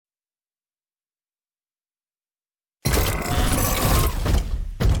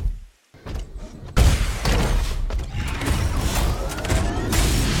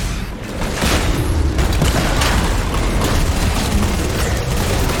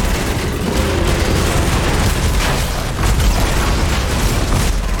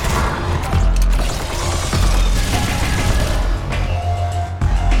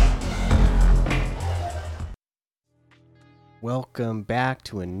welcome back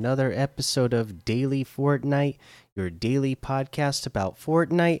to another episode of Daily Fortnite, your daily podcast about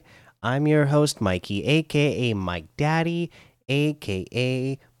Fortnite. I'm your host, Mikey, aka Mike Daddy,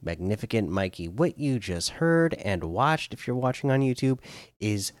 aka Magnificent Mikey. What you just heard and watched, if you're watching on YouTube,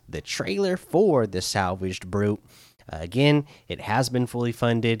 is the trailer for the Salvaged Brute. Again, it has been fully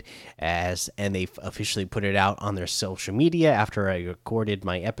funded and they've officially put it out on their social media after I recorded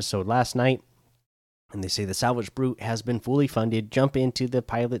my episode last night. And they say the Salvage Brute has been fully funded. Jump into the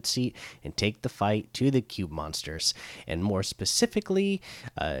pilot seat and take the fight to the cube monsters. And more specifically,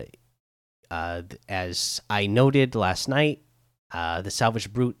 as I noted last night, the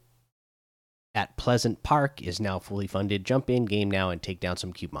Salvage Brute at Pleasant Park is now fully funded. Jump in game now and take down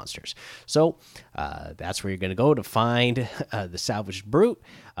some cube monsters. So that's where you're going to go to find the Salvaged Brute.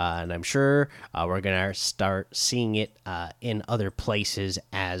 And I'm sure we're going to start seeing it in other places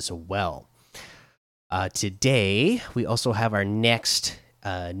as well. Today, we also have our next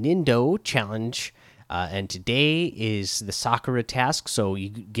Nindo challenge. And today is the Sakura task. So you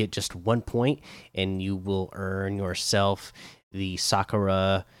get just 1 point and you will earn yourself the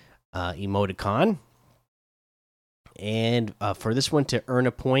Sakura emoticon. And for this one, to earn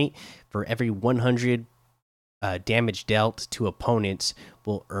a point for every 100 damage dealt to opponents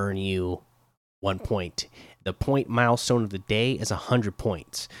will earn you 1 point. The point milestone of the day is 100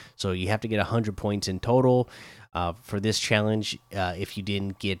 points, so you have to get 100 points in total for this challenge. If you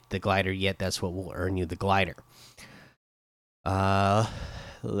didn't get the glider yet, that's what will earn you the glider.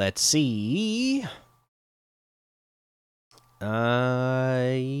 Let's see.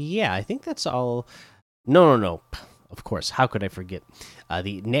 Yeah, I think that's all. No. Of course, how could I forget?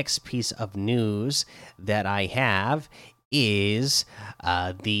 The next piece of news that I have is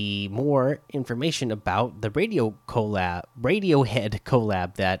the more information about the Radiohead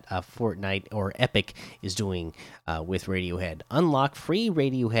collab that Fortnite or Epic is doing with Radiohead. Unlock free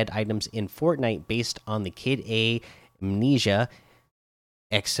Radiohead items in Fortnite based on the Kid A Amnesia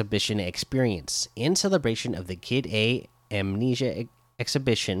exhibition experience. In celebration of the Kid A Amnesia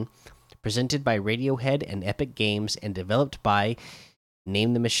exhibition, presented by Radiohead and Epic Games and developed by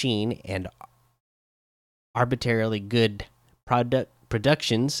Name the Machine and Arbitrarily Good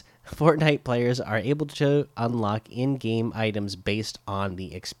Productions, Fortnite players are able to unlock in-game items based on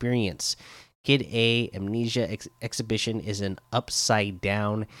the experience. Kid A Amnesia Exhibition is an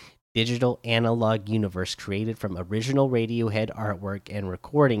upside-down digital analog universe created from original Radiohead artwork and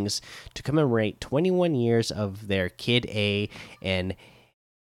recordings to commemorate 21 years of their Kid A and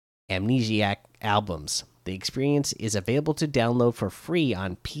Amnesiac albums. The experience is available to download for free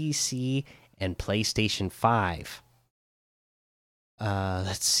on PC and PlayStation 5.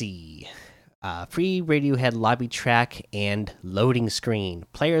 Let's see. Free Radiohead lobby track and loading screen.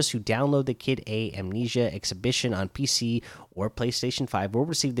 Players who download the Kid A Amnesia exhibition on PC or PlayStation 5 will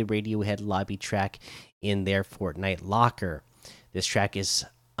receive the Radiohead lobby track in their Fortnite locker. This track is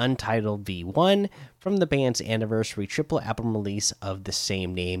Untitled V1 from the band's anniversary triple album release of the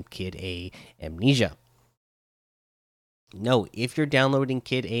same name, Kid A Amnesia. No, if you're downloading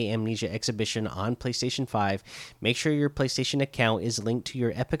Kid A Amnesia Exhibition on PlayStation 5, make sure your PlayStation account is linked to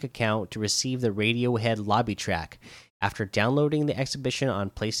your Epic account to receive the Radiohead lobby track. After downloading the exhibition on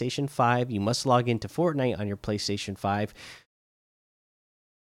PlayStation 5, you must log into Fortnite on your PlayStation 5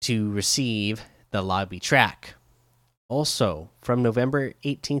 to receive the lobby track. Also, from November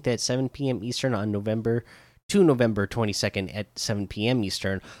 18th at 7 p.m. Eastern on November 22nd at 7 p.m.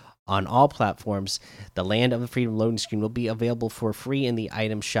 Eastern, on all platforms, the Land of the Freedom loading screen will be available for free in the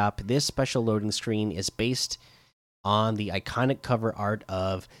item shop. This special loading screen is based on the iconic cover art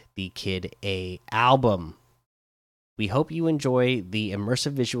of the Kid A album. We hope you enjoy the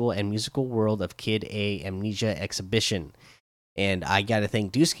immersive visual and musical world of Kid A Amnesia Exhibition. And I got to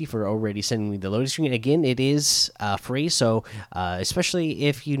thank Dusky for already sending me the loading screen. Again, it is free, so especially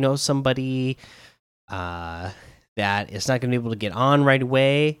if you know somebody that is not going to be able to get on right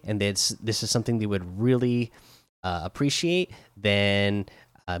away, and this is something they would really appreciate, then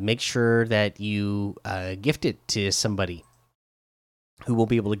make sure that you gift it to somebody who won't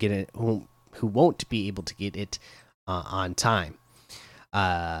be able to get it, who won't be able to get it on time.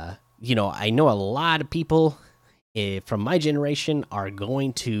 I know a lot of people from my generation are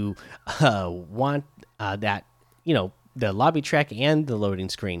going to want that, the lobby track and the loading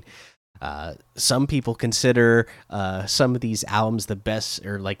screen. Some people consider some of these albums the best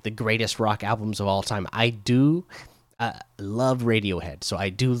or like the greatest rock albums of all time. I do love Radiohead, so I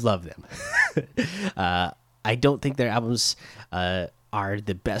do love them. I don't think their albums are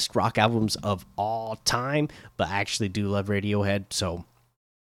the best rock albums of all time, but I actually do love Radiohead, so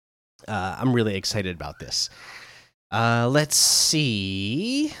I'm really excited about this. Let's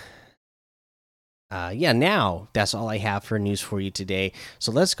see. Yeah, now that's all I have for news for you today.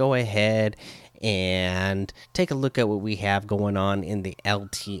 So let's go ahead and take a look at what we have going on in the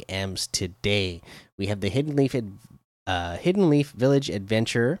LTMs today. We have the Hidden Leaf Village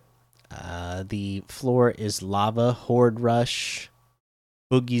Adventure. The floor is Lava Horde Rush,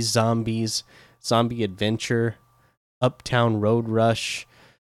 Boogie Zombies, Zombie Adventure, Uptown Road Rush.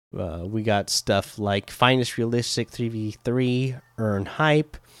 We got stuff like Finest Realistic 3v3, Earn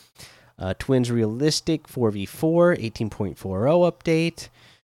Hype, Twins Realistic 4v4, 18.40 update.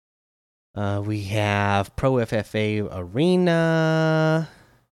 We have Pro FFA Arena,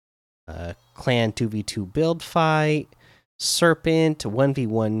 Clan 2v2 build fight, Serpent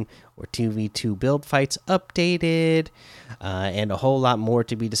 1v1 or 2v2 build fights updated, and a whole lot more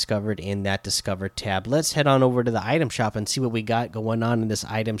to be discovered in that Discover tab. Let's head on over to the item shop and see what we got going on in this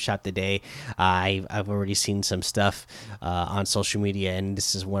item shop today. I've already seen some stuff on social media, and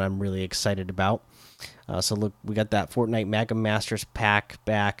this is what I'm really excited about. So look, we got that Fortnite Mega Masters pack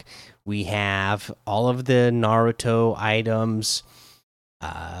back. We have all of the Naruto items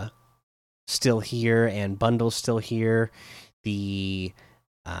still here, and bundles still here. The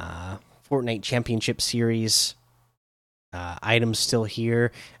Fortnite Championship Series items still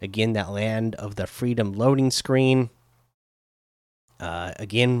here. Again, that Land of the Freedom loading screen,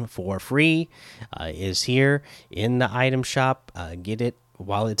 again for free, is here in the item shop. Get it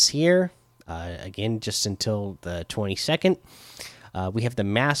while it's here. Again, just until the 22nd. We have the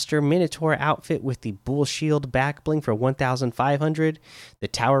Master Minotaur outfit with the Bull Shield back bling for 1,500. The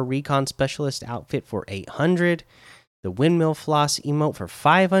Tower Recon Specialist outfit for 800. The Windmill Floss emote for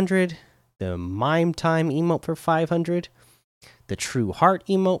 500. The Mime Time emote for 500. The True Heart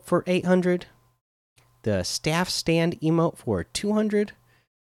emote for 800. The Staff Stand emote for 200.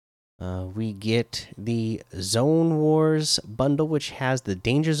 We get the Zone Wars bundle, which has the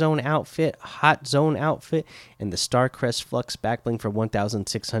Danger Zone outfit, Hot Zone outfit, and the Starcrest Flux backbling for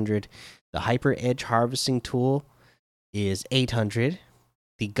 1,600. The Hyper Edge Harvesting Tool is 800.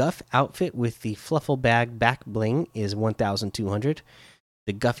 The Guff outfit with the Fluffle Bag back bling is 1,200.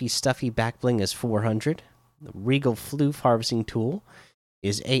 The Guffy Stuffy back bling is 400. The Regal Floof Harvesting Tool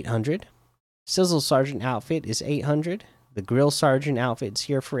is 800. Sizzle Sergeant outfit is 800. The Grill Sergeant outfit's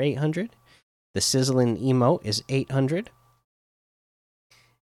here for 800. The Sizzling emote is 800.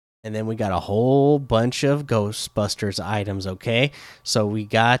 And then we got a whole bunch of Ghostbusters items, okay? So we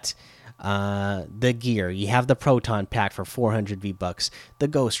got the gear. You have the Proton pack for 400 V-Bucks. The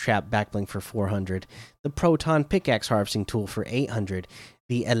Ghost Trap backbling for 400. The Proton Pickaxe Harvesting Tool for 800.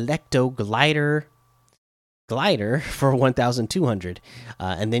 The Electo Glider for 1,200.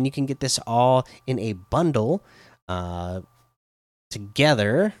 And then you can get this all in a bundle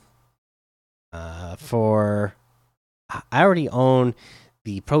together for I already own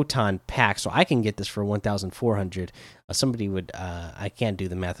the Proton pack, so I can get this for 1,400. Somebody would I can't do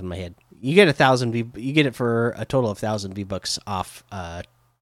the math in my head. You get 1,000 V, you get it for a total of 1,000 V-Bucks off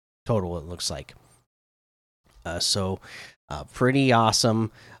total, it looks like. So pretty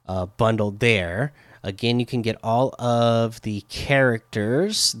awesome bundle there. Again, you can get all of the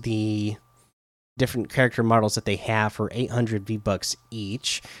characters, the different character models that they have for 800 V-Bucks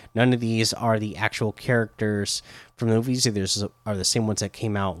each. None of these are the actual characters from the movies. These are the same ones that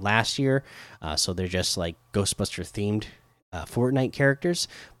came out last year. So they're just like Ghostbuster themed Fortnite characters,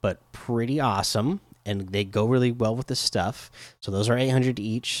 but pretty awesome. And they go really well with the stuff. So those are 800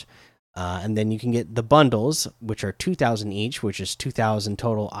 each. And then you can get the bundles, which are 2,000 each, which is 2,000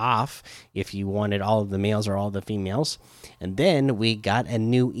 total off if you wanted all of the males or all the females. And then we got a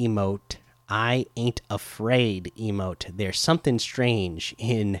new emote, I Ain't Afraid emote. There's something strange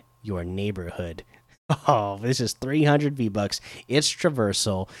in your neighborhood. Oh, this is 300 V-Bucks. It's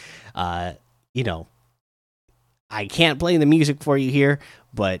traversal. You know, I can't play the music for you here,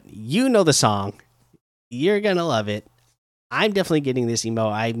 but you know the song. You're going to love it. I'm definitely getting this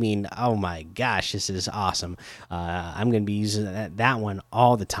emote. I mean, oh my gosh, this is awesome. I'm going to be using that one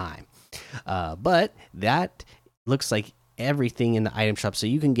all the time. But that looks like everything in the item shop, so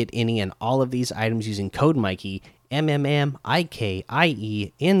you can get any and all of these items using code Mikey,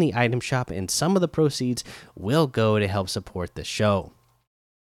 MMMIKIE, in the item shop, and some of the proceeds will go to help support the show.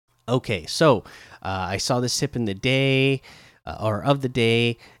 Okay, so I saw this tip in the day or of the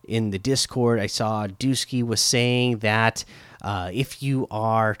day in the Discord. I saw Dusky was saying that if you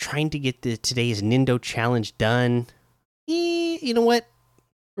are trying to get today's Nindo challenge done, you know what?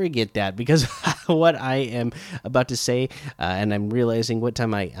 Forget that, because what I am about to say, and I'm realizing what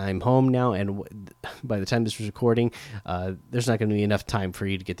time I'm home now, and by the time this was recording, there's not going to be enough time for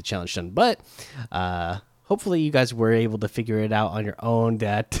you to get the challenge done. But hopefully you guys were able to figure it out on your own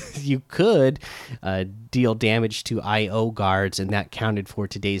that you could deal damage to IO guards, and that counted for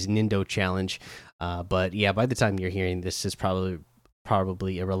today's Nindo challenge. But yeah, by the time you're hearing this, is probably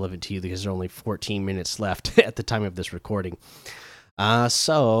irrelevant to you because there's only 14 minutes left at the time of this recording.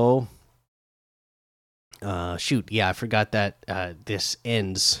 So shoot, yeah, I forgot that this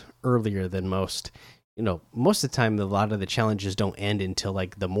ends earlier than most. You know, most of the time, a lot of the challenges don't end until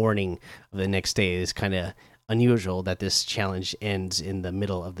like the morning of the next day. It's kind of unusual that this challenge ends in the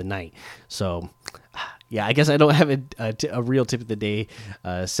middle of the night. So, yeah, I guess I don't have a real tip of the day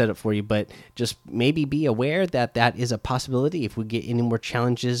set up for you, but just maybe be aware that that is a possibility. If we get any more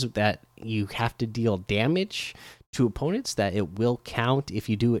challenges that you have to deal damage to opponents, that it will count if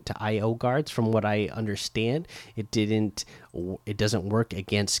you do it to IO guards. From what I understand, it doesn't work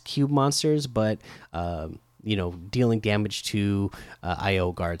against cube monsters, but you know, dealing damage to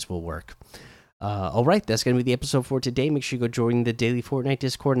IO guards will work. All right, that's going to be the episode for today. Make sure you go join the daily Fortnite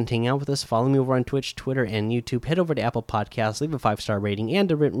Discord and hang out with us. Follow me over on Twitch, Twitter, and YouTube. Head over to Apple Podcasts, leave a 5-star rating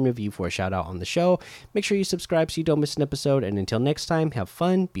and a written review for a shout out on the show. Make sure you subscribe so you don't miss an episode. And until next time, have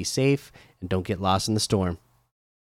fun, be safe, and don't get lost in the storm.